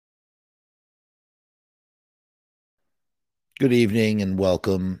Good evening and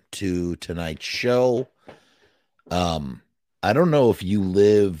welcome to tonight's show. I don't know if you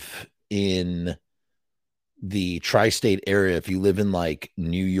live in the tri-state area, if you live in like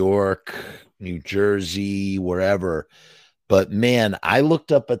New York, New Jersey, wherever, but man, I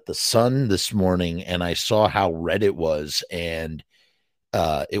looked up at the sun this morning and I saw how red it was, and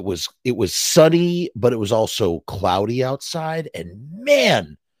it was sunny, but it was also cloudy outside, and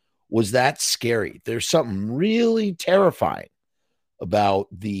man, was that scary. There's something really terrifying about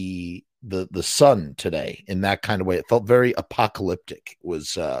the sun today in that kind of way. It felt very apocalyptic. It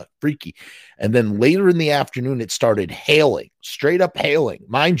was freaky. And then later in the afternoon, it started hailing, straight up hailing.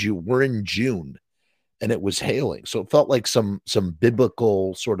 Mind you, we're in June and it was hailing. So it felt like some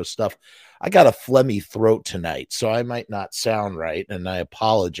biblical sort of stuff. I got a phlegmy throat tonight, so I might not sound right, and I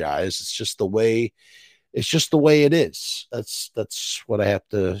apologize. It's just the way it is. That's what I have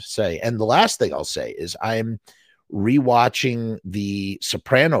to say. And the last thing I'll say is I'm rewatching The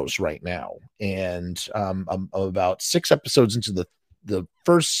Sopranos right now, and I'm about 6 episodes into the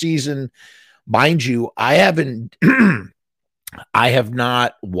first season. Mind you, I haven't I have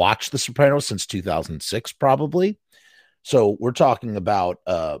not watched The Sopranos since 2006, probably. So we're talking about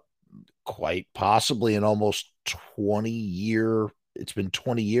quite possibly an almost 20-year. It's been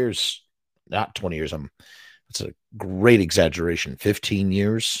 20 years, not 20 years. It's a great exaggeration. 15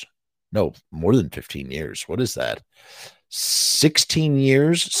 years. No, more than 15 years. What is that? 16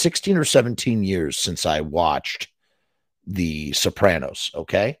 years, 16 or 17 years since I watched The Sopranos.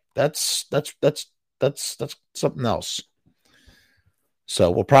 Okay. That's something else.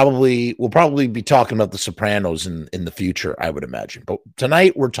 So we'll probably be talking about The Sopranos in the future, I would imagine. But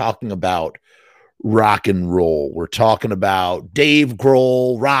tonight we're talking about rock and roll. We're talking about Dave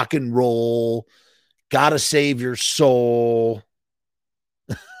Grohl, rock and roll, Gotta Save Your Soul.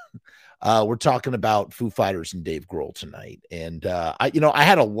 We're talking about Foo Fighters and Dave Grohl tonight. And I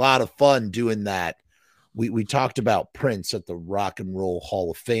had a lot of fun doing that. We talked about Prince at the Rock and Roll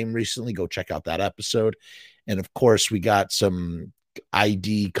Hall of Fame recently. Go check out that episode. And of course, we got some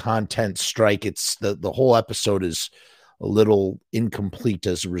ID content strike. It's the whole episode is a little incomplete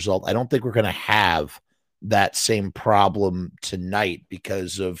as a result. I don't think we're going to have that same problem tonight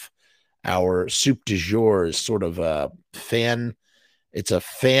because of our soup du jour is sort of a fan. It's a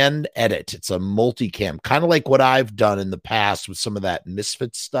fan edit. It's a multicam, kind of like what I've done in the past with some of that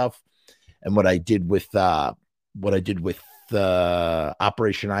Misfits stuff, and what I did with Operation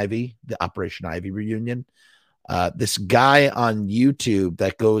Ivy, the Operation Ivy reunion. This guy on YouTube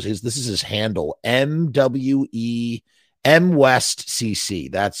that this is his handle, MWE M West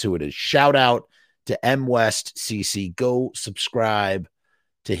CC. That's who it is. Shout out to M West CC. Go subscribe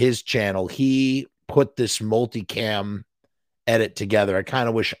to his channel. He put this multicam edit together. I kind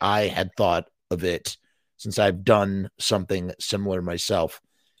of wish I had thought of it since I've done something similar myself.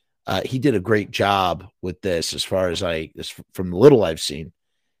 He did a great job with this as far as from the little I've seen.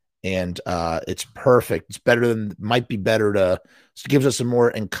 And it's perfect. It's might be better it gives us a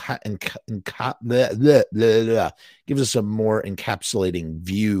more gives us a more encapsulating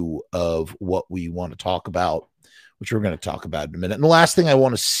view of what we want to talk about, which we're going to talk about in a minute. And the last thing I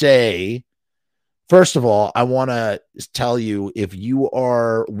want to say, first of all, I want to tell you, if you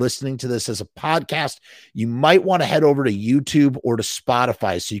are listening to this as a podcast, you might want to head over to YouTube or to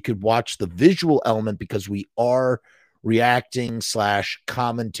Spotify so you could watch the visual element, because we are reacting /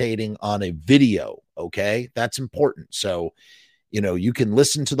 commentating on a video. Okay. That's important. So, you can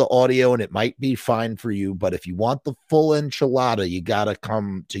listen to the audio and it might be fine for you, but if you want the full enchilada, you got to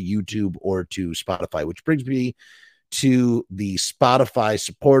come to YouTube or to Spotify, which brings me to the Spotify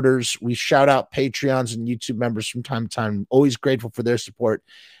supporters. We shout out Patreons and YouTube members from time to time. Always grateful for their support.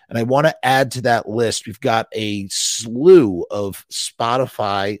 And I want to add to that list, we've got a slew of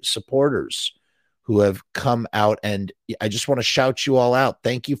Spotify supporters who have come out, and I just want to shout you all out.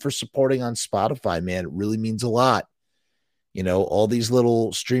 Thank you for supporting on Spotify, man. It really means a lot. All these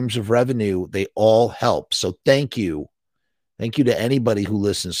little streams of revenue, they all help. So thank you. Thank you to anybody who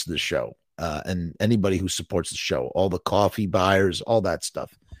listens to the show. And anybody who supports the show, all the coffee buyers, all that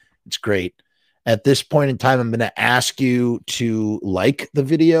stuff. It's great. At this point in time, I'm going to ask you to like the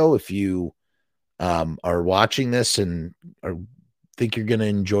video. If you are watching this and think you're going to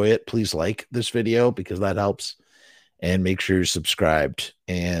enjoy it, please like this video, because that helps. And make sure you're subscribed.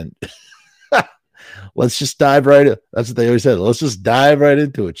 And let's just dive right in. That's what they always said. Let's just dive right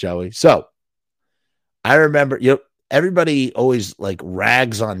into it, shall we? So I remember, everybody always like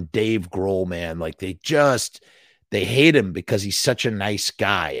rags on Dave Grohl, man. Like they hate him because he's such a nice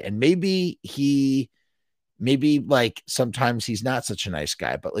guy. And maybe like sometimes he's not such a nice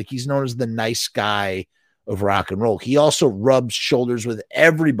guy, but like he's known as the nice guy of rock and roll. He also rubs shoulders with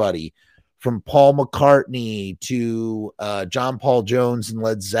everybody from Paul McCartney to John Paul Jones and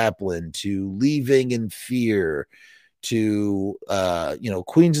Led Zeppelin to Leaving in Fear to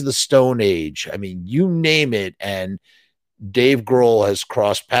Queens of the Stone Age. I mean, you name it. And Dave Grohl has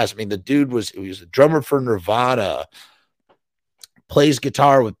crossed paths. I mean, the dude was a drummer for Nirvana, plays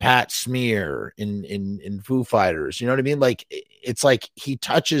guitar with Pat Smear in Foo Fighters. You know what I mean? Like, it's like he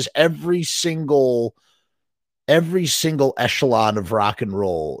touches every single echelon of rock and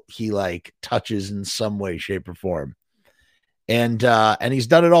roll. He like touches in some way, shape, or form. And he's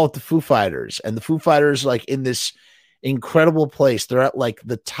done it all with the Foo Fighters. And the Foo Fighters, like, in this incredible place. They're at like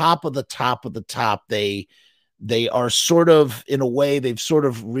the top of the top of the top. They are sort of, in a way, they've sort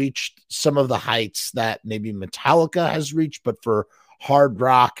of reached some of the heights that maybe Metallica has reached, but for hard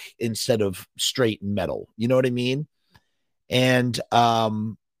rock instead of straight metal. You know what I mean? And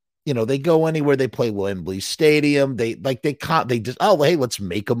they go anywhere. They play Wembley Stadium. They just, oh, hey, let's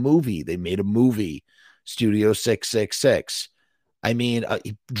make a movie. They made a movie, Studio 666. I mean,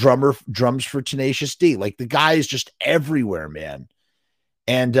 drums for Tenacious D. Like, the guy is just everywhere, man.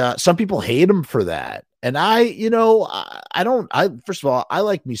 And some people hate him for that. And first of all, I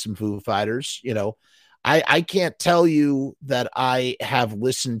like me some Foo Fighters. I can't tell you that I have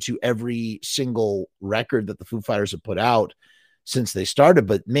listened to every single record that the Foo Fighters have put out since they started,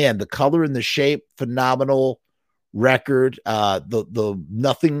 but man, the color and the shape, phenomenal record. The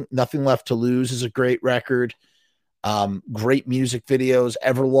Nothing Left to Lose is a great record. Great music videos,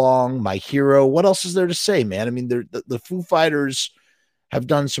 Everlong, My Hero. What else is there to say, man? I mean, the Foo Fighters have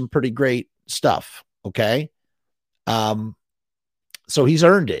done some pretty great stuff. Okay. So he's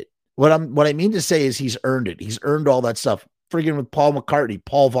earned it. What I mean to say is he's earned it. He's earned all that stuff. Friggin' with Paul McCartney,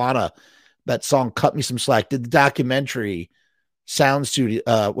 Paul Vanna, that song Cut Me Some Slack, did the documentary Sound Studio.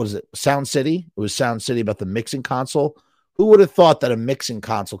 What is it? Sound City. It was Sound City about the mixing console. Who would have thought that a mixing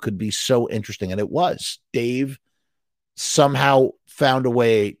console could be so interesting? And it was. Dave somehow found a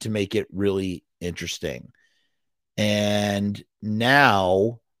way to make it really interesting. And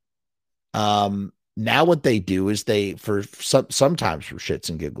now what they do is sometimes for shits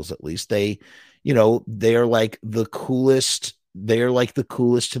and giggles, at least, they're like the coolest. They're like the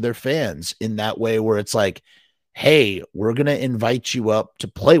coolest to their fans in that way, where it's like, hey, we're going to invite you up to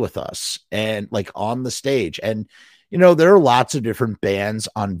play with us and like on the stage. And, there are lots of different bands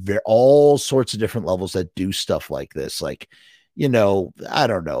on all sorts of different levels that do stuff like this. Like, I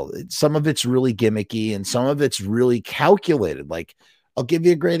don't know. Some of it's really gimmicky and some of it's really calculated. Like, I'll give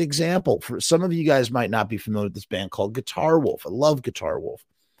you a great example. For some of you guys might not be familiar with this band called Guitar Wolf. I love Guitar Wolf.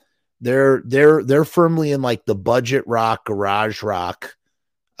 They're firmly in like the budget rock, garage rock,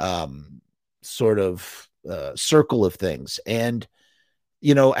 sort of circle of things. And,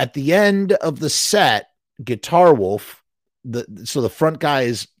 at the end of the set, Guitar Wolf, so the front guy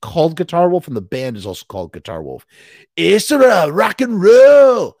is called Guitar Wolf and the band is also called Guitar Wolf. It's rock and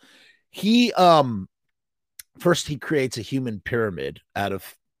roll. He, first he creates a human pyramid out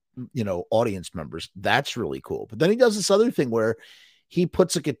of, audience members. That's really cool. But then he does this other thing where he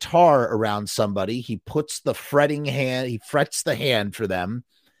puts a guitar around somebody. He puts the fretting hand, he frets the hand for them.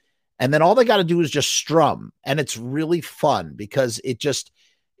 And then all they got to do is just strum. And it's really fun because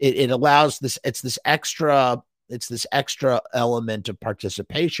it allows this, it's this extra element of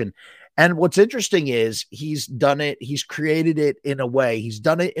participation. And what's interesting is he's created it in a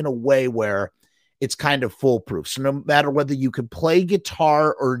way where it's kind of foolproof. So no matter whether you can play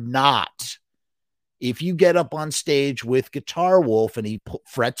guitar or not, if you get up on stage with Guitar Wolf and he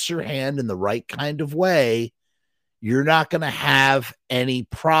frets your hand in the right kind of way, you're not going to have any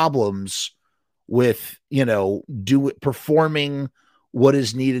problems with, performing what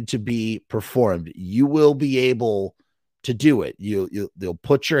is needed to be performed. You will be able to do it. They'll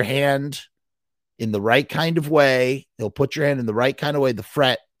put your hand in the right kind of way. They'll put your hand in the right kind of way, the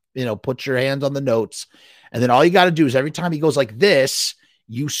fret, put your hands on the notes. And then all you got to do is every time he goes like this,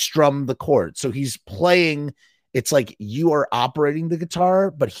 you strum the chord. So he's playing. It's like you are operating the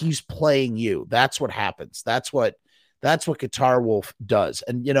guitar, but he's playing you. That's what happens. That's what Guitar Wolf does.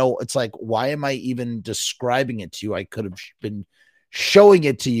 And, it's like, why am I even describing it to you? I could have been showing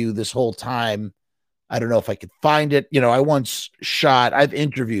it to you this whole time. I don't know if I could find it. I've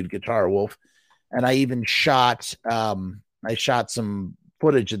interviewed Guitar Wolf and I even shot some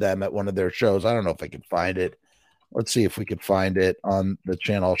footage of them at one of their shows. I don't know if I could find it. Let's see if we could find it on the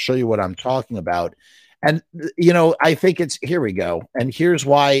channel. I'll show you what I'm talking about. And, I think here we go. And here's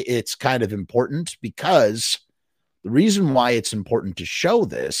why it's kind of important, because the reason why it's important to show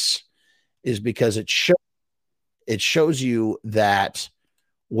this is because it shows you that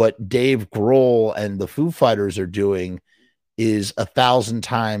what Dave Grohl and the Foo Fighters are doing is 1,000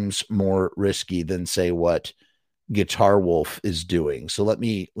 times more risky than, say, what Guitar Wolf is doing. So let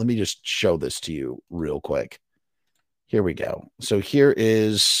me just show this to you real quick. Here we go. So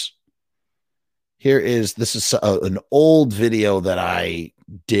this is an old video that I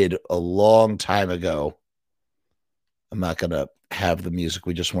did a long time ago. I'm not going to have the music.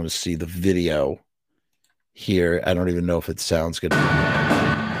 We just want to see the video here. I don't even know if it sounds good.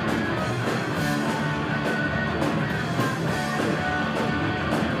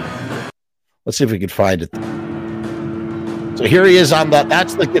 Let's see if we can find it. So here he is on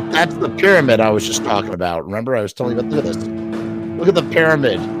that's the pyramid I was just talking about. Remember, I was telling you about, look at this. Look at the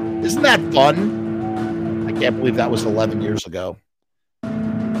pyramid. Isn't that fun? I can't believe that was 11 years ago. All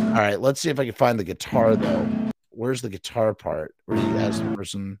right, let's see if I can find the guitar, though. Where's the guitar part? Where he has the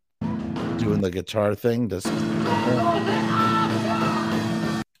person doing the guitar thing?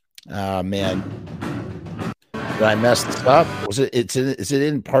 Oh, man. Did I mess this up? Is it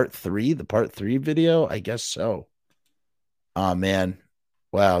in part 3? The part 3 video? I guess so. Oh, man.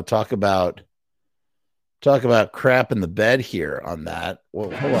 Wow. Talk about crap in the bed here on that. Well,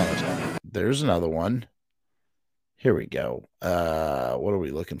 hold on a second. There's another one. Here we go. What are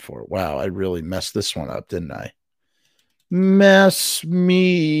we looking for? Wow, I really messed this one up, didn't I? Mess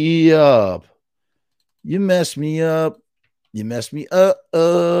me up. You mess me up. You mess me up.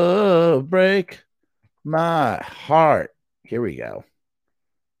 Break my heart. Here we go.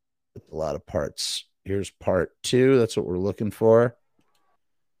 A lot of parts. Here's part 2. That's what we're looking for.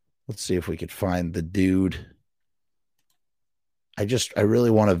 Let's see if we could find the dude. I really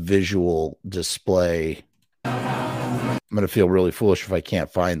want a visual display. I'm going to feel really foolish if I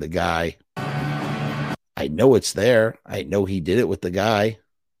can't find the guy. I know it's there. I know he did it with the guy.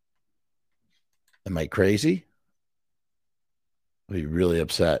 Am I crazy? I'll be really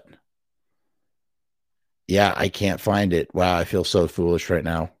upset. Yeah, I can't find it. Wow, I feel so foolish right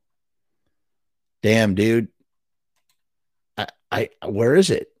now. Damn, dude. Where is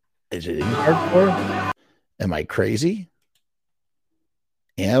it? Is it in hardcore? Am I crazy?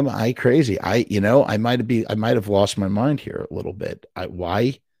 Am I crazy? I might have lost my mind here a little bit.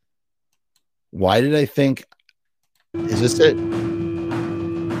 Why did I think, is this it?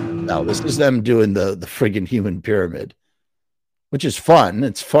 No, this is them doing the friggin' human pyramid, which is fun.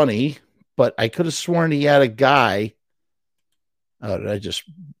 It's funny, but I could have sworn he had a guy. Oh, did I just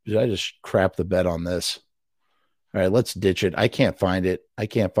crap the bed on this? All right, let's ditch it. I can't find it.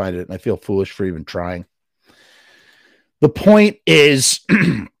 And I feel foolish for even trying. The point is,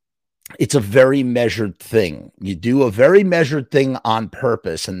 it's a very measured thing. You do a very measured thing on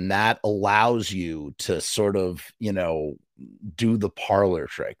purpose, and that allows you to sort of, do the parlor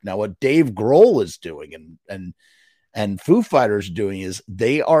trick. Now, what Dave Grohl is doing and Foo Fighters doing is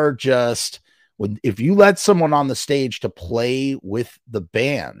they are just, if you let someone on the stage to play with the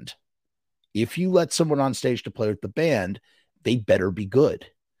band, they better be good.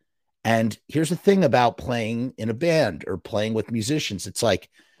 And here's the thing about playing in a band or playing with musicians. It's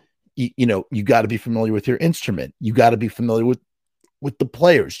like, you got to be familiar with your instrument. You got to be familiar with the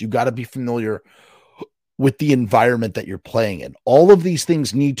players. You got to be familiar with the environment that you're playing in. All of these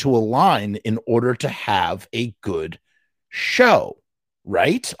things need to align in order to have a good show,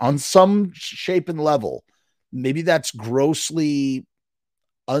 right? On some shape and level. Maybe that's grossly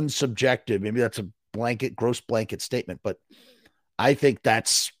unsubjective. Maybe that's a gross blanket statement, but I think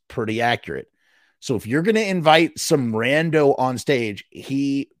that's pretty accurate. So if you're going to invite some rando on stage,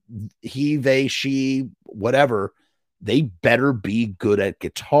 he, they, she, whatever, they better be good at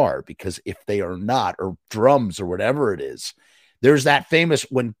guitar, because if they are not, or drums or whatever it is, there's that famous,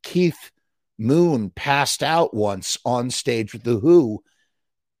 when Keith Moon passed out once on stage with The Who,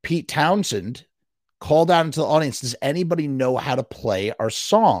 Pete Townsend called out into the audience, does anybody know how to play our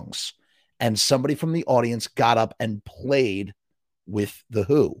songs? And somebody from the audience got up and played with The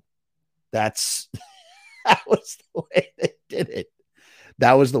Who. That was the way they did it.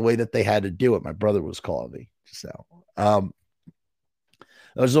 That was the way that they had to do it. My brother was calling me. So that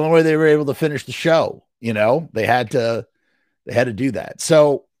was the only way they were able to finish the show. They had to do that.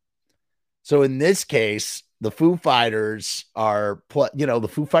 So in this case, the Foo Fighters the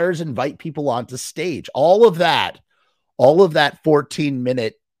Foo Fighters invite people onto stage. All of that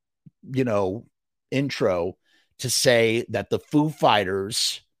 14-minute, intro to say that the Foo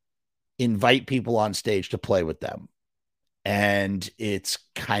Fighters invite people on stage to play with them. And it's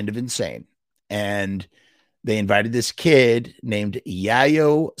kind of insane. And they invited this kid named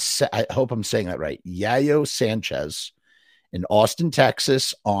Yayo. I hope I'm saying that right. Yayo Sanchez in Austin,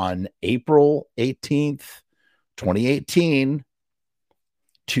 Texas on April 18th, 2018.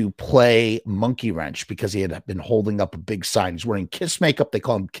 to play Monkey Wrench because he had been holding up a big sign. He's wearing Kiss makeup. They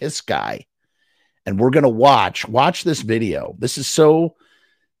call him Kiss Guy. And we're going to watch this video. This is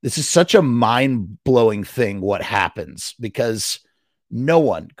such a mind-blowing thing what happens, because no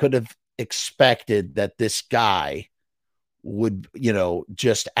one could have expected that this guy would,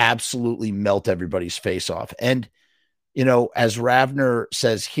 just absolutely melt everybody's face off. And, as Ravner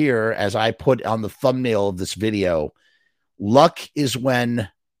says here, as I put on the thumbnail of this video, luck is when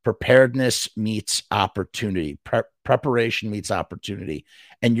preparedness meets opportunity, preparation meets opportunity.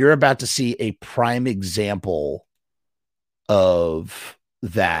 And you're about to see a prime example of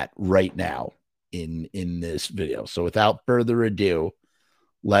that right now in this video. So without further ado,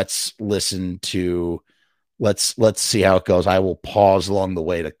 let's listen to, let's see how it goes. I will pause along the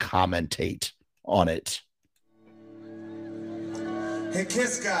way to commentate on it. Hey,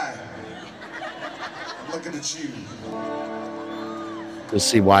 Kiss Guy, I'm looking at you. We'll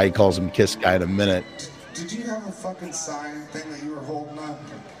see why he calls him Kiss Guy in a minute. Did you have a fucking sign thing that you were holding up?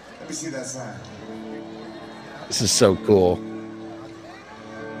 Let me see that sign. This is so cool.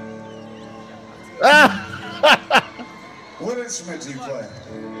 What instrument do you play?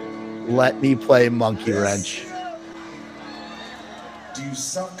 Let me play Monkey Wrench. Do you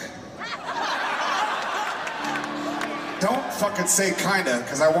suck? Don't fucking say kinda,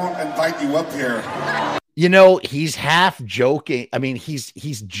 because I won't invite you up here. He's half joking. I mean, he's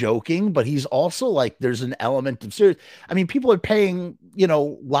joking, but he's also like, there's an element of serious. I mean, people are paying,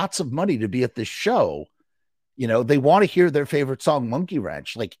 lots of money to be at this show. They want to hear their favorite song, Monkey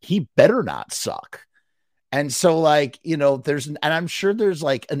Wrench. Like, he better not suck. And so, and I'm sure there's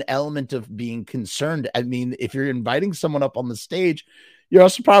like an element of being concerned. I mean, if you're inviting someone up on the stage, you're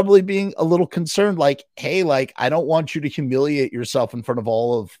also probably being a little concerned, like, hey, like, I don't want you to humiliate yourself in front of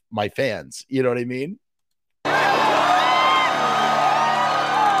all of my fans. You know what I mean?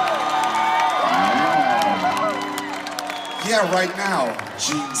 Yeah, right now,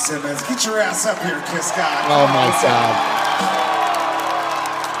 Gene Simmons. Get your ass up here, Kiss Guy. Oh, my God.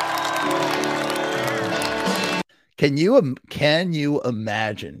 Can you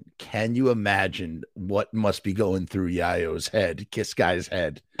imagine what must be going through Yayo's head, Kiss Guy's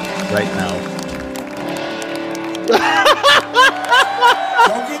head right now?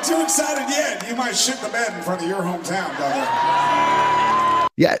 Don't get too excited yet. You might shit the bed in front of your hometown, brother.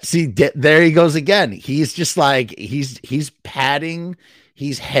 Yeah, see, there he goes again. He's just like, he's padding,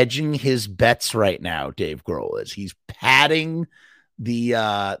 he's hedging his bets right now, Dave Grohl is. He's padding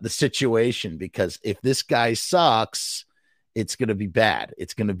the situation, because if this guy sucks, it's going to be bad.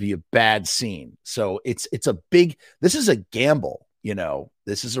 It's going to be a bad scene. So this is a gamble,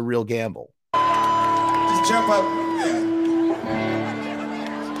 this is a real gamble. Just jump up. Yeah.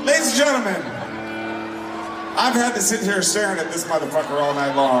 Ladies and gentlemen, I've had to sit here staring at this motherfucker all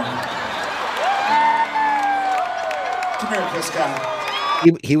night long. Come here, Kiss Guy.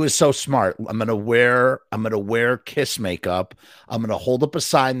 He was so smart. I'm gonna wear Kiss makeup. I'm gonna hold up a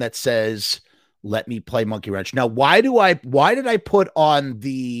sign that says, "Let me play Monkey Wrench." Now, why did I put on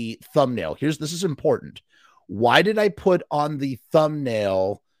the thumbnail? This is important. Why did I put on the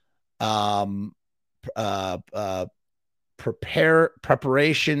thumbnail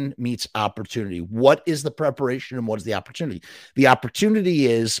preparation meets opportunity? What is the preparation and what is the opportunity? The opportunity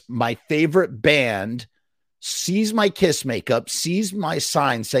is my favorite band sees my Kiss makeup, sees my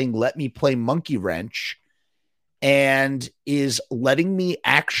sign saying, "Let me play Monkey Wrench," and is letting me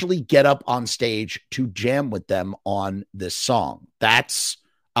actually get up on stage to jam with them on this song. That's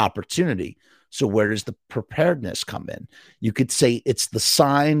opportunity. So where does the preparedness come in? You could say it's the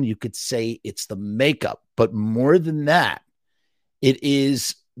sign, you could say it's the makeup, but more than that, it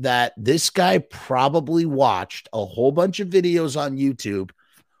is that this guy probably watched a whole bunch of videos on YouTube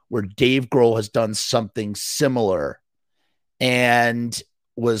where Dave Grohl has done something similar and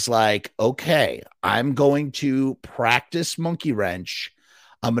was like, okay, I'm going to practice Monkey Wrench.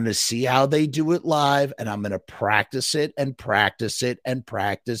 I'm going to see how they do it live, and I'm going to practice it and practice it and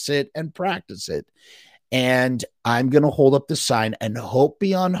practice it and practice it. And I'm going to hold up the sign and hope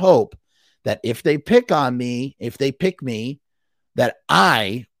beyond hope that if they pick me, that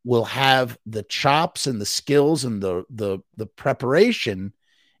I will have the chops and the skills and the preparation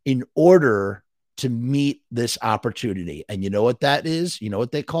in order to meet this opportunity. And you know what that is? You know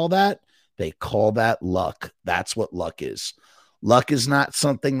what they call that? They call that luck. That's what luck is. Luck is not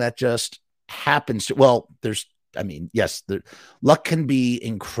something that just happens to, well, there's I mean, yes, the luck can be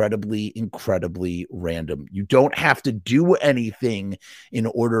incredibly, incredibly random. You don't have to do anything in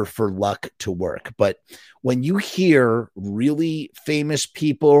order for luck to work. But when you hear really famous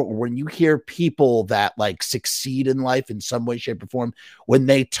people, or when you hear people that like succeed in life in some way, shape, or form, when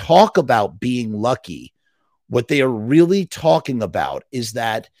they talk about being lucky, what they are really talking about is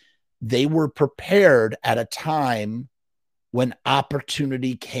that they were prepared at a time when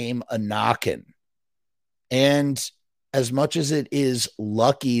opportunity came a knocking. And as much as it is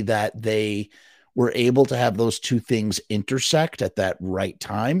lucky that they were able to have those two things intersect at that right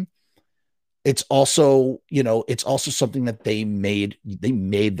time, it's also, you know, it's also something that they made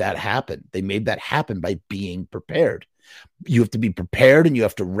that happen. They made that happen by being prepared. You have to be prepared, and you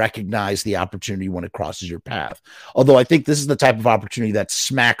have to recognize the opportunity when it crosses your path. Although I think this is the type of opportunity that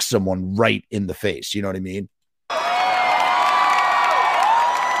smacks someone right in the face. You know what I mean?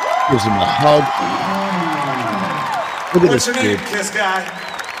 Gives him a hug. Look at What's this your name, dude. Kiss Guy?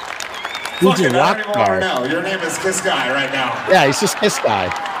 Dude's Fuck a it, rock I don't even star. want to know. Your name is Kiss Guy right now. Yeah, he's just Kiss Guy.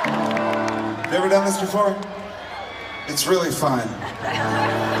 You ever done this before? It's really fun.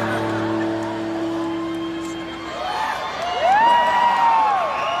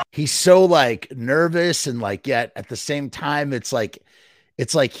 He's so like nervous, and like, yet at the same time, it's like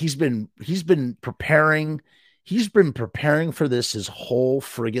he's been preparing. He's been preparing for this his whole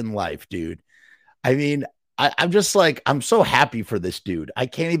friggin' life, dude. I mean, I'm just like, I'm so happy for this dude. I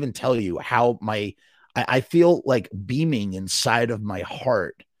can't even tell you how I feel like beaming inside of my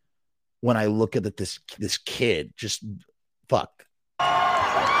heart when I look at this kid. Just fuck.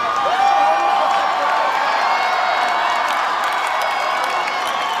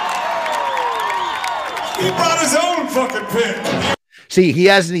 He brought his own fucking pick. See, he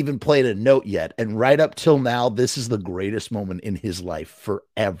hasn't even played a note yet. And right up till now, this is the greatest moment in his life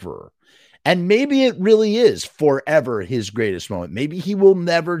forever. And maybe it really is forever his greatest moment. Maybe he will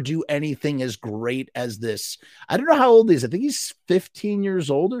never do anything as great as this. I don't know how old he is. I think he's 15 years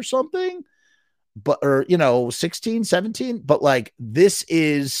old or something, but, or, you know, 16, 17. But like, this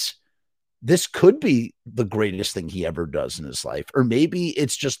could be the greatest thing he ever does in his life. Or maybe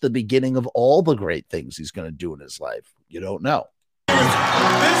it's just the beginning of all the great things he's going to do in his life. You don't know. This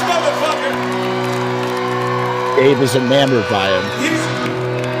motherfucker. Dave is enamored by him.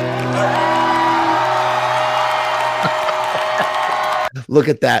 Look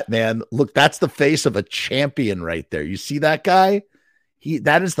at that, man. Look, that's the face of a champion right there. You see that guy?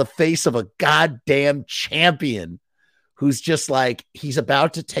 That is the face of a goddamn champion who's just like, he's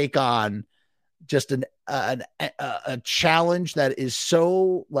about to take on just a challenge that is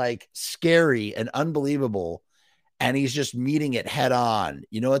so like scary and unbelievable, and he's just meeting it head on.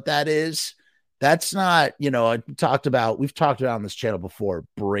 You know what that is? That's not, you know, we've talked about on this channel before,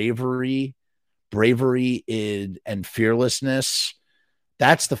 bravery and fearlessness.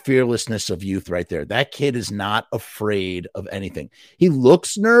 That's the fearlessness of youth right there. That kid is not afraid of anything. He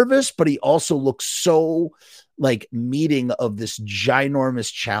looks nervous, but he also looks so like meeting of this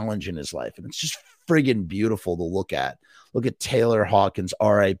ginormous challenge in his life. And it's just friggin' beautiful to look at. Look at Taylor Hawkins,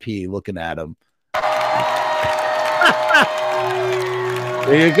 RIP, looking at him.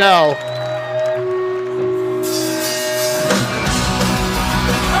 There you go.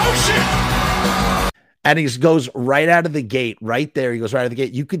 Oh, shit. And he goes right out of the gate, right there. He goes right out of the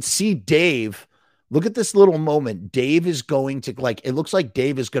gate. You could see Dave. Look at this little moment. Dave is going to, like, it looks like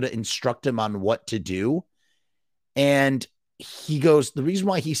Dave is going to instruct him on what to do. And he goes, the reason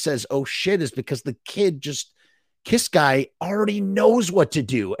why he says, oh shit, is because the kid Kiss Guy already knows what to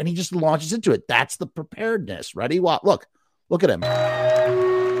do. And he just launches into it. That's the preparedness. Ready? Look at him.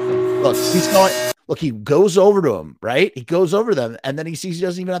 Look, he's going, look, he goes over to him, right? He goes over to them, and then he sees he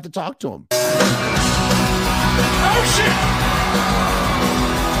doesn't even have to talk to him. Oh, shit!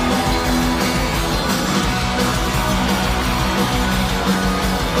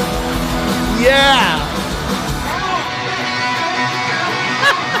 Yeah!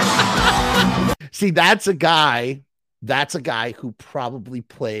 See, that's a guy who probably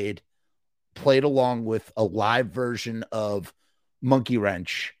played along with a live version of Monkey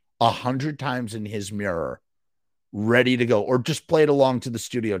Wrench 100 times in his mirror, ready to go, or just played along to the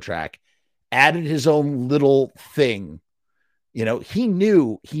studio track, added his own little thing. You know, he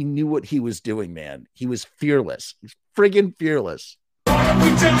knew what he was doing, man. He was fearless. He's friggin' fearless. What have we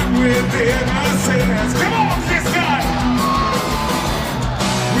done with innocence? Come on, Kiss Guy!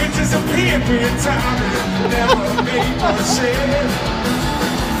 We disappeared in time and never made a shit.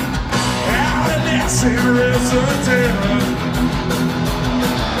 Out of this resident.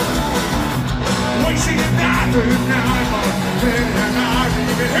 Wasting another night, and I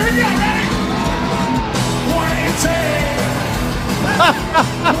even. Here we go, ready? What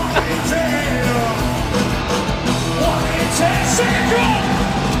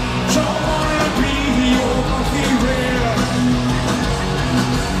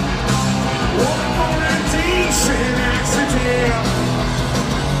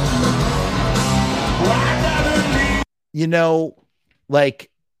You know,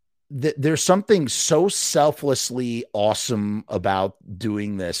 like there's something so selflessly awesome about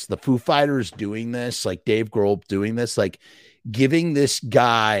doing this. The Foo Fighters doing this, like Dave Grohl doing this, like giving this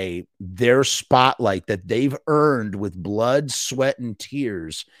guy their spotlight that they've earned with blood, sweat, and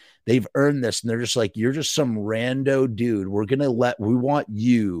tears. They've earned this. And they're just like, you're just some rando dude. We want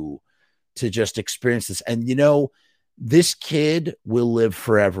you to just experience this. And, you know, this kid will live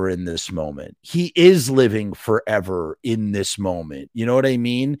forever in this moment. He is living forever in this moment. You know what I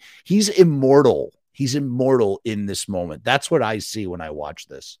mean? He's immortal. He's immortal in this moment. That's what I see when I watch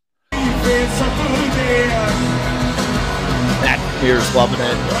this. That Spears loving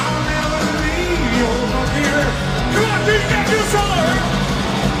it. Come on, dude, you got to do something.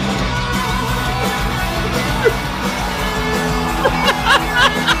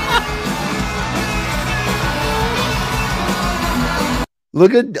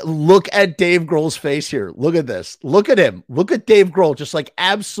 Look at Dave Grohl's face here. Look at this. Look at him. Look at Dave Grohl, just like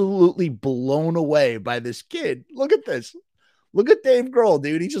absolutely blown away by this kid. Look at this. Look at Dave Grohl,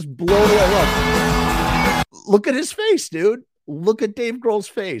 dude. He's just blown away. Look at his face, dude. Look at Dave Grohl's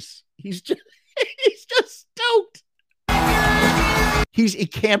face. He's just stoked. He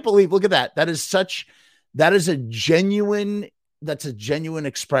can't believe. Look at that. That's a genuine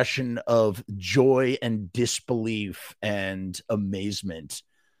expression of joy and disbelief and amazement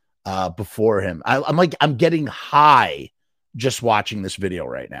before him. I'm getting high just watching this video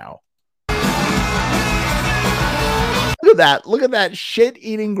right now. Look at that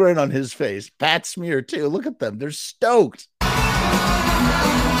shit-eating grin on his face. Pat Smear too. Look at them. They're stoked.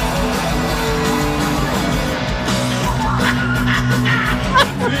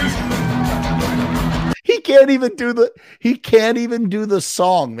 He can't even do the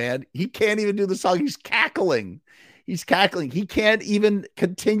song, man. He can't even do the song. He's cackling. He can't even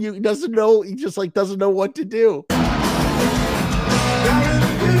continue. He doesn't know. He just like doesn't know what to do. I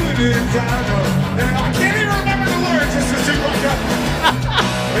can't even remember the words.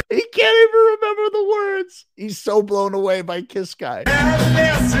 He can't even remember the words. He's so blown away by Kiss Guy. Come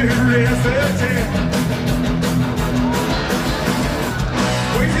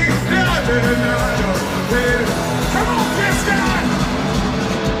on, Kiss Guy!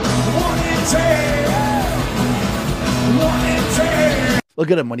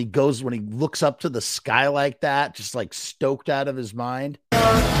 Look at him when he looks up to the sky like that, just like stoked out of his mind.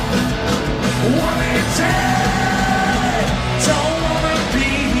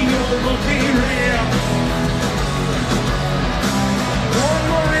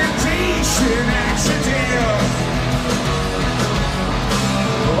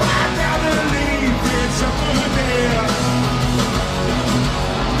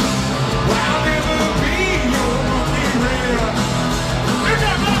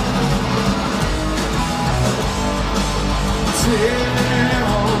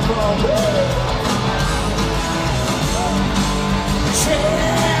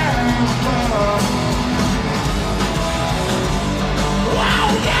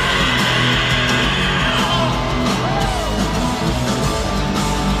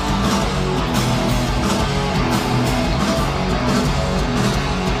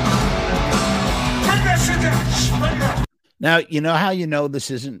 Now, you know how this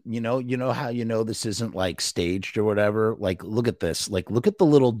isn't, this isn't like staged or whatever. Like, look at this. Like, look at the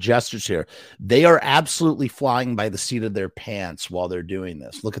little gestures here. They are absolutely flying by the seat of their pants while they're doing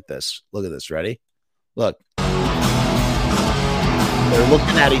this. Look at this. Look at this. Ready? Look. They're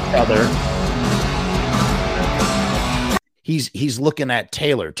looking at each other. He's looking at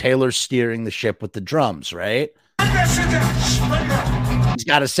Taylor. Taylor's steering the ship with the drums, right? He's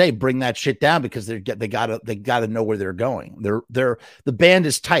got to say, bring that shit down, because they gotta know where they're going. The band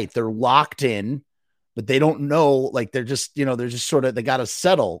is tight. They're locked in, but they don't know. Like they're just sort of, they got to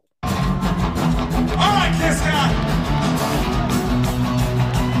settle. All right, Kiss Guy.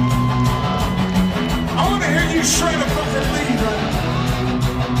 I want to hear you shred a fucking lead.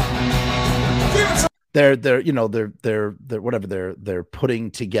 They're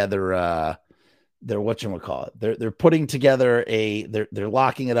putting together. They're whatchamacallit. They're putting together they're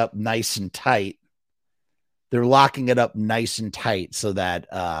locking it up nice and tight. They're locking it up nice and tight so that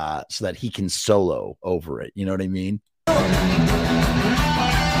he can solo over it. You know what I mean?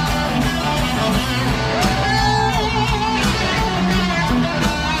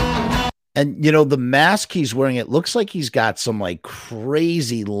 And you know, the mask he's wearing, it looks like he's got some like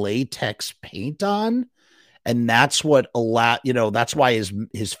crazy latex paint on. And that's what that's why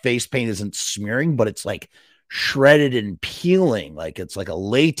his face paint isn't smearing, but it's like shredded and peeling. Like it's like a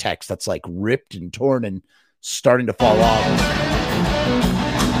latex that's like ripped and torn and starting to fall off.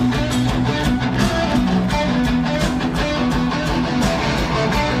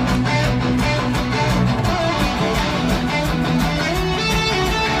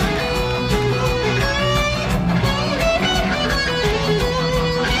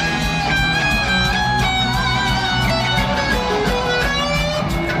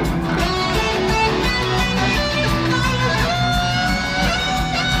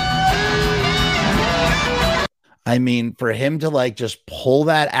 I mean, for him to like just pull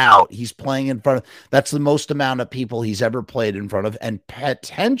that out, he's playing in front of that's the most amount of people he's ever played in front of, and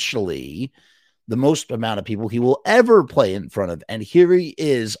potentially the most amount of people he will ever play in front of. And here he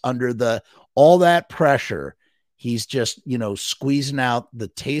is under all that pressure. He's just, squeezing out the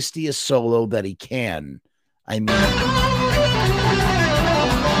tastiest solo that he can. I mean,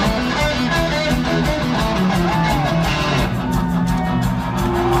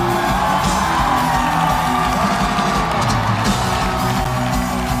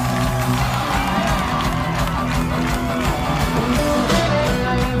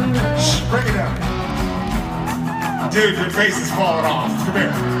 Bring it up. Dude, your face is falling off. Come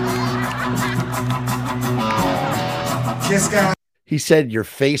here. Kiss guy. He said, your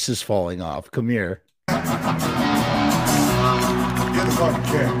face is falling off. Come here. You're the fucking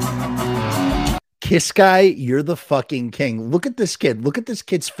king. Kiss guy, you're the fucking king. Look at this kid. Look at this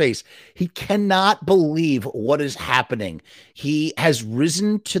kid's face. He cannot believe what is happening. He has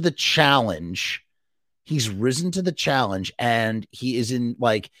risen to the challenge. He's risen to the challenge, and he is in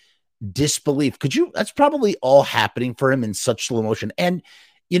like disbelief. That's probably all happening for him in such slow motion. And,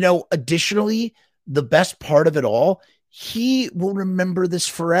 additionally, the best part of it all, he will remember this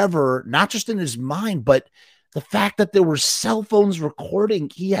forever, not just in his mind, but the fact that there were cell phones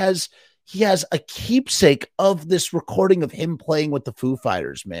recording. He has a keepsake of this recording of him playing with the Foo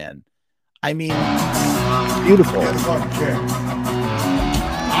Fighters, man. I mean, beautiful. You're the fucking king.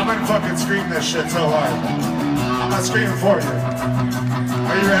 I'm gonna fucking scream this shit so hard. I'm not screaming for you.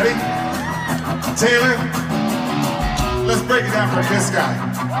 Are you ready? Taylor, let's break it down for this guy.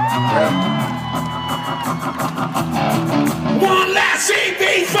 Yeah. One last seat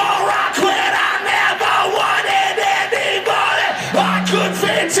before I quit. I never wanted anybody. I could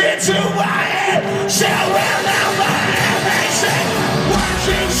fit into my head. Shall remember everything. What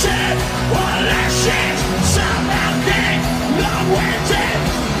you said, one last shit. Somehow think, love went dead.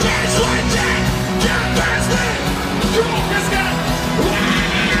 This went dead. Can't pass me. Come on, this guy.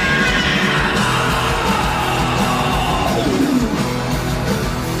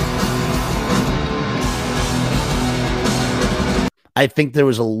 I think there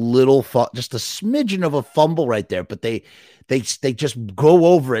was a little just a smidgen of a fumble right there, but they just go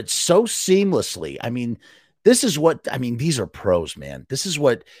over it so seamlessly. I mean, these are pros, man. This is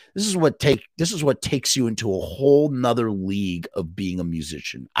what takes you into a whole nother league of being a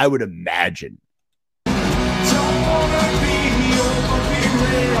musician, I would imagine. Don't wanna be your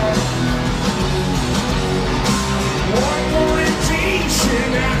one more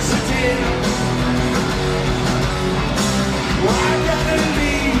indecent accident. I gotta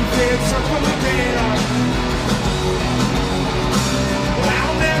leave it from the dead.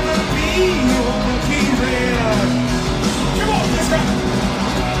 I'll never be your monkey red. Come on, let's go.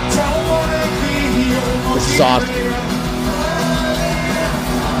 Don't wanna be your monkey red. I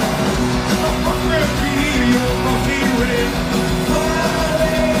wanna be your monkey red.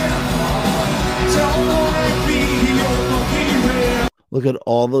 Don't wanna be your monkey red. Look at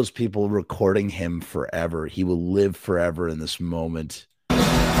all those people recording him forever. He will live forever in this moment.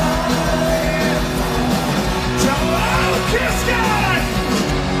 Kiss guy!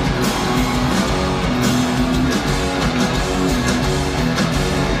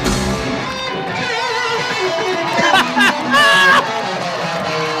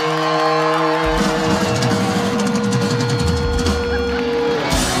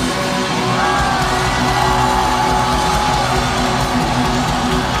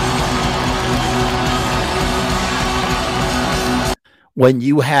 When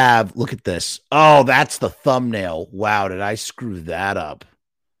you have, look at this. Oh, that's the thumbnail. Wow, did I screw that up?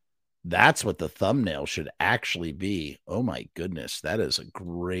 That's what the thumbnail should actually be. Oh my goodness, that is a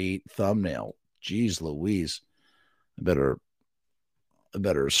great thumbnail. Jeez Louise. I better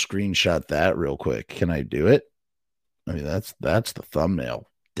screenshot that real quick. Can I do it? I mean, that's the thumbnail.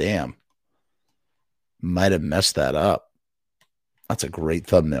 Damn. Might have messed that up. That's a great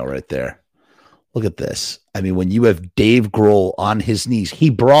thumbnail right there. Look at this. I mean, when you have Dave Grohl on his knees, he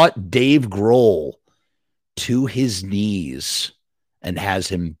brought Dave Grohl to his knees and has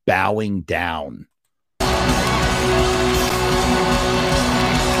him bowing down.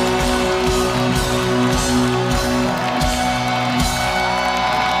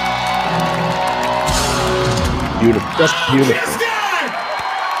 Beautiful. Just beautiful.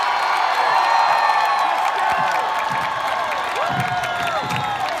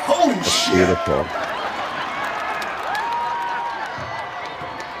 Holy shit. Beautiful.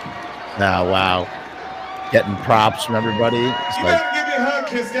 Now, wow. Getting props from everybody. It's You like, better give me a hug,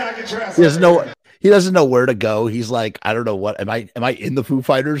 Kiss Guy. Get your ass he doesn't over know. He doesn't know where to go. He's like, I don't know what. Am I in the Foo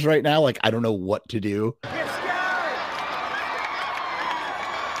Fighters right now? Like, I don't know what to do. here.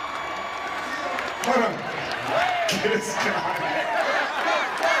 Hold on. Kiss Guy.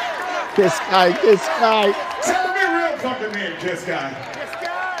 Kiss guy, kiss guy. Tell me a real fucking name, Kiss Guy. Kiss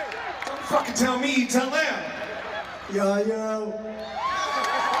Guy. Don't fucking tell me, tell them. Yayo.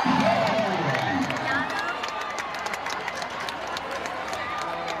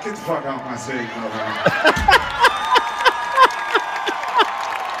 Get the fuck off my stage, motherfucker.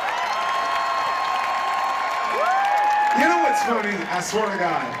 You know what's funny? I swear to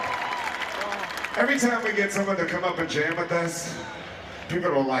God. Every time we get someone to come up and jam with us,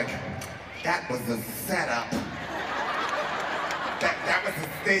 people are like, that was a setup.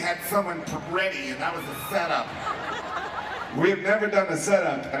 They had someone ready and that was a setup. We have never done a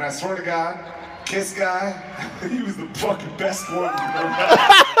setup, and I swear to God, Kiss Guy, he was the fucking best one we've ever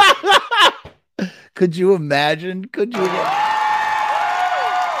had. Could you imagine? Could you?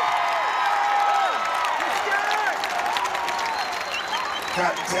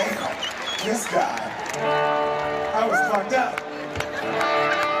 God damn, Kiss Guy. I was fucked up.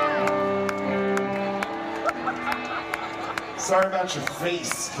 Sorry about your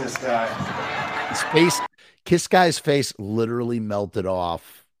face, Kiss Guy. His face, Kiss Guy's face literally melted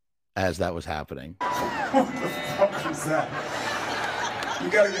off as that was happening. What the fuck was that? You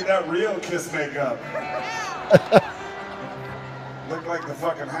gotta get that real Kiss makeup. Looked like the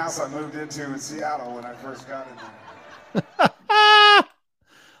fucking house I moved into in Seattle when I first got in there.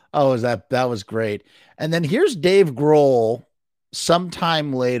 Oh, that was great. And then here's Dave Grohl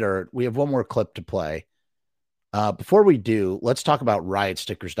sometime later. We have one more clip to play. Before we do, let's talk about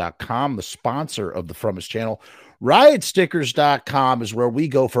riotstickers.com, the sponsor of the Frumess channel. Riotstickers.com is where we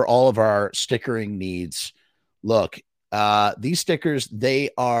go for all of our stickering needs. Look, these stickers,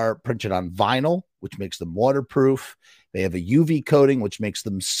 they are printed on vinyl, which makes them waterproof. They have a UV coating, which makes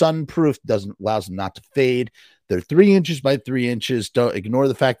them sunproof, allows them not to fade. They're 3 inches by 3 inches. Don't ignore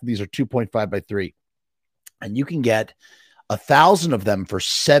the fact that these are 2.5 by 3. And you can get 1,000 of them for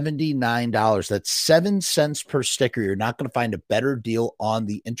 $79. That's 7 cents per sticker. You're not going to find a better deal on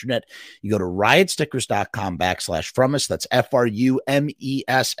the internet. You go to riotstickers.com/Frumess. That's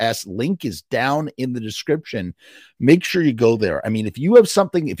FRUMESS. Link is down in the description. Make sure you go there. I mean, if you have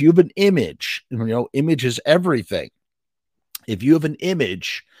something, if you have an image, image is everything. If you have an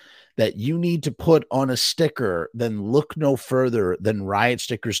image that you need to put on a sticker, then look no further than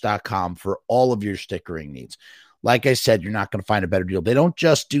riotstickers.com for all of your stickering needs. Like I said, you're not going to find a better deal. They don't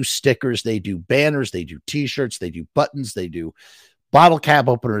just do stickers. They do banners. They do t-shirts. They do buttons. They do bottle cap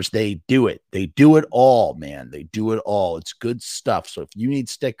openers. They do it. They do it all, man. They do it all. It's good stuff. So if you need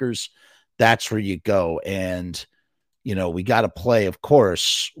stickers, that's where you go. And, we got to play, of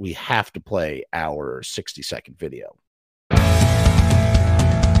course, we have to play our 60-second video.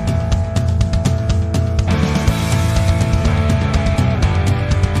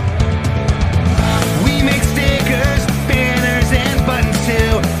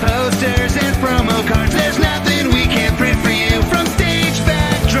 Posters and promo cards, there's nothing we can't print for you. From stage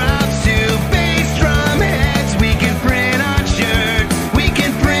backdrops to bass drum heads, we can print on shirts, we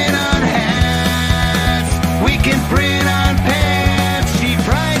can print on hats, we can print on pants. Cheap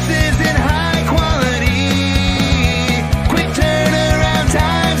prices and high quality, quick turnaround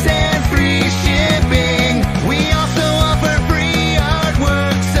times and free shipping. We also offer free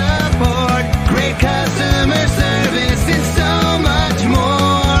artwork support, great customer service, and so much more.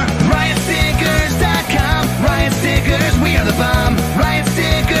 We are the bomb.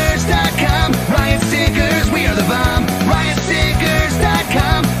 Riotstickers.com. Riot Stickers, we are the bomb.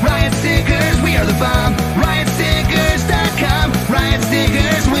 Riotstickers.com. Riot Stickers, we are the bomb. Riotstickers.com. Riot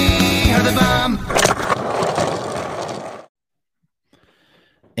Stickers, we are the bomb.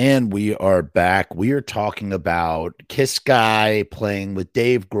 And we are back. We are talking about Kiss Guy playing with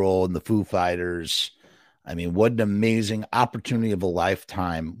Dave Grohl and the Foo Fighters. I mean, what an amazing opportunity of a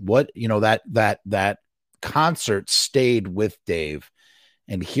lifetime. What, that concert stayed with Dave,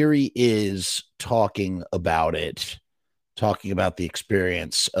 And here he is talking about it, talking about the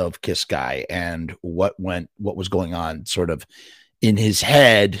experience of Kiss Guy and what was going on sort of in his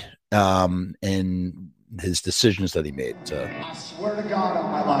head, and his decisions that he made. I swear to God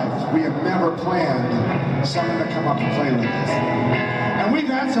on my life, we have never planned someone to come up and play with us. And we've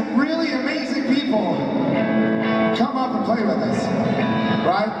had some really amazing people come up and play with us,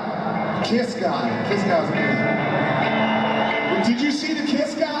 right? Kiss Guy. Kiss Guy was amazing. But did you see the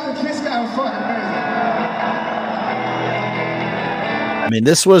Kiss Guy? The Kiss Guy was fucking amazing. I mean,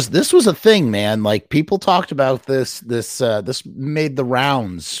 this was a thing, man. Like, people talked about this made the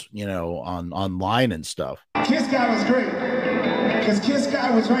rounds, online and stuff. Kiss Guy was great, because Kiss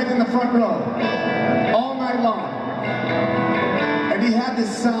Guy was right in the front row all night long. And he had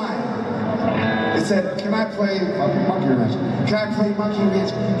this sign. It said, "Can I play fucking Monkey Wrench? Can I play Monkey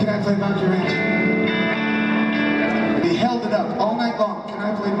Wrench? Can I play Monkey Wrench?" And he held it up all night long. "Can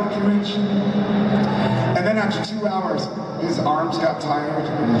I play Monkey Wrench?" And then after 2 hours, his arms got tired,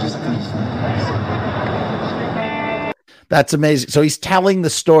 and he just That's amazing. So he's telling the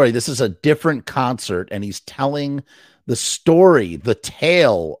story. This is a different concert, and he's telling the story, the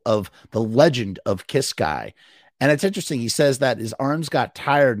tale of the legend of Kiss Guy. And it's interesting. He says that his arms got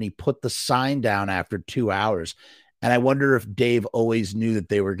tired and he put the sign down after 2 hours. And I wonder if Dave always knew that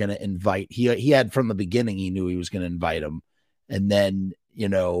they were going to invite. He had from the beginning, he knew he was going to invite him. And then, he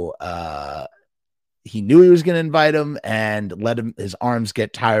knew he was going to invite him and let his arms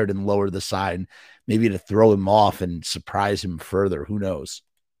get tired and lower the sign, maybe to throw him off and surprise him further. Who knows?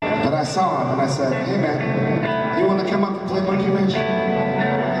 But I saw him and I said, "Hey man, you want to come up and play Monkey Wrench?"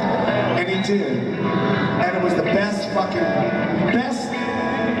 And he did. And it was the best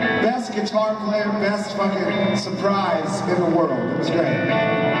guitar player, best fucking surprise in the world. It was great.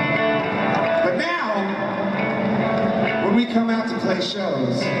 But now, when we come out to play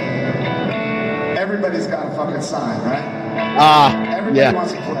shows, everybody's got a fucking sign, right? Everybody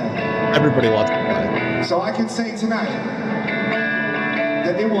wants to play. Everybody wants to play. So I can say tonight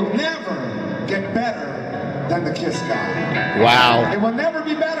that it will never get better than the Kiss Guy. Wow. It will never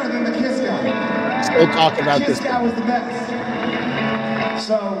be better than the Kiss Guy. Still talking about Kiss this. Guy was the best.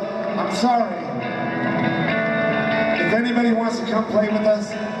 So I'm sorry. If anybody wants to come play with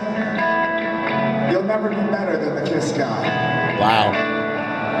us, you'll never be better than the Kiss Guy. Wow.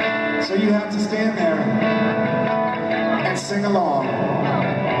 So you have to stand there and sing along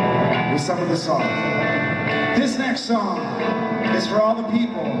with some of the songs. This next song is for all the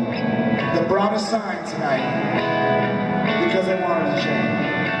people that brought a sign tonight because they wanted to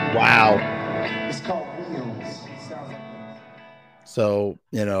change. Wow. It's called Wheels. It sounds like this. So,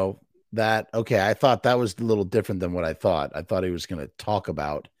 I thought that was a little different than what I thought. I thought he was going to talk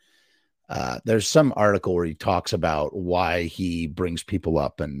about, there's some article where he talks about why he brings people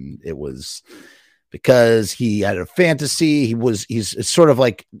up, and it was because he had a fantasy. He's sort of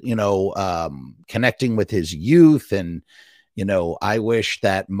like, connecting with his youth, and, I wish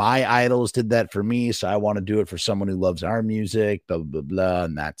that my idols did that for me. So I want to do it for someone who loves our music, blah, blah, blah.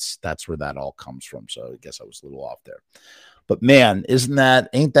 And that's where that all comes from. So I guess I was a little off there, but man,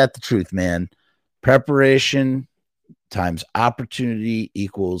 ain't that the truth, man? Preparation times opportunity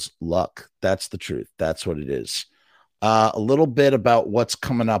equals luck. That's the truth. That's what it is. A little bit about what's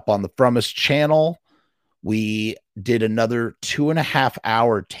coming up on the Frumess channel. We did another 2.5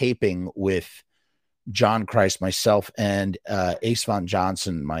 hour taping with John Christ, myself, and Ace Von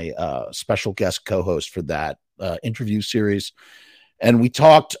Johnson, my special guest co-host for that interview series. And we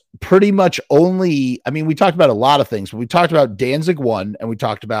talked pretty much we talked about a lot of things, but we talked about Danzig 1, and we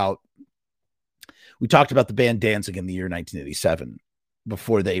talked about the band Danzig in the year 1987,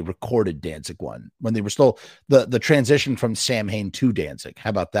 before they recorded Danzig 1, when they were still the transition from Samhain to Danzig.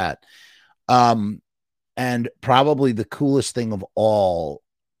 How about that? And probably the coolest thing of all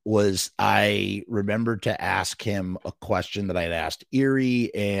was I remembered to ask him a question that I had asked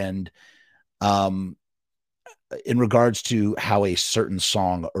Erie, and in regards to how a certain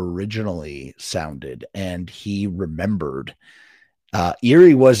song originally sounded, and he remembered.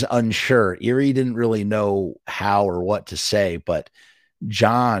 Erie was unsure. Erie didn't really know how or what to say, but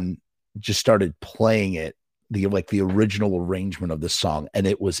John just started playing it, the original arrangement of the song, and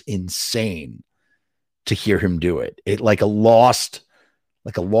it was insane to hear him do it. It like a lost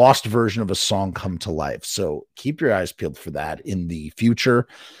version of a song come to life. So keep your eyes peeled for that in the future.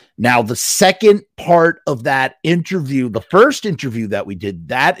 Now, the second part of that interview, the first interview that we did,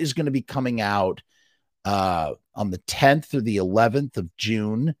 that is going to be coming out on the 10th or the 11th of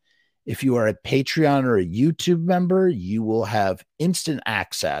June. If you are a Patreon or a YouTube member, you will have instant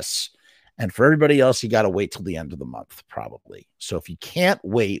access, And for everybody else, you got to wait till the end of the month, probably. So if you can't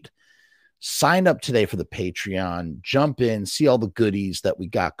wait, sign up today for the Patreon, jump in, see all the goodies that we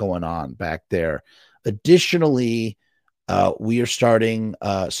got going on back there. Additionally, we are starting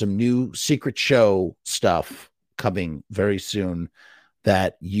some new secret show stuff coming very soon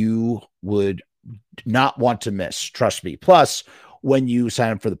that you would not want to miss. Trust me. Plus, when you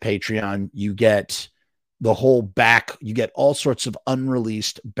sign up for the Patreon, you get the whole back, you get all sorts of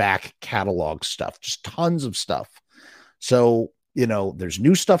unreleased back catalog stuff, just tons of stuff. So, there's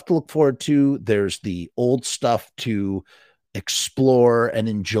new stuff to look forward to. There's the old stuff to explore and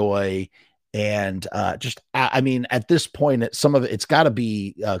enjoy. And at this point, some of it's got to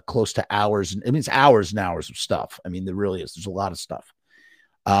be close to hours. It means hours and hours of stuff. I mean, there really is. There's a lot of stuff.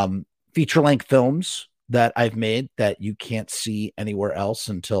 Feature-length films that I've made that you can't see anywhere else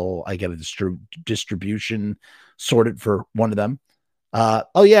until I get a distribution sorted for one of them. My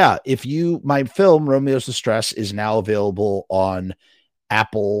film Romeo's Distress is now available on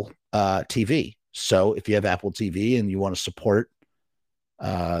Apple TV. So if you have Apple TV and you want to support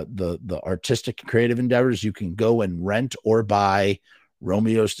the artistic and creative endeavors, you can go and rent or buy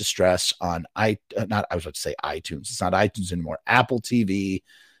Romeo's Distress on iTunes. It's not iTunes anymore. Apple TV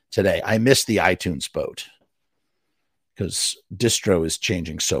today. I missed the iTunes boat because distro is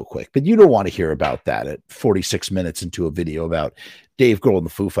changing so quick. But you don't want to hear about that at 46 minutes into a video about Dave Grohl and the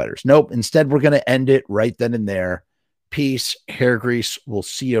Foo Fighters. Nope. Instead, we're going to end it right then and there. Peace, hair grease. We'll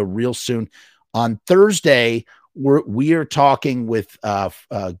see you real soon. On Thursday, we are talking with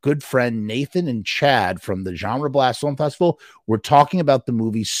a good friend Nathan and Chad from the Genre Blast Film Festival. We're talking about the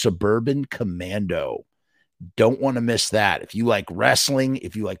movie Suburban Commando. Don't want to miss that. If you like wrestling,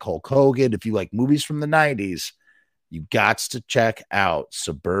 if you like Hulk Hogan, if you like movies from the 90s, you got to check out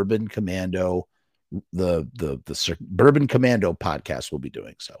Suburban Commando. The Suburban Commando podcast we'll be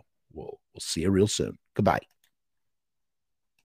doing. So we'll see you real soon. Goodbye.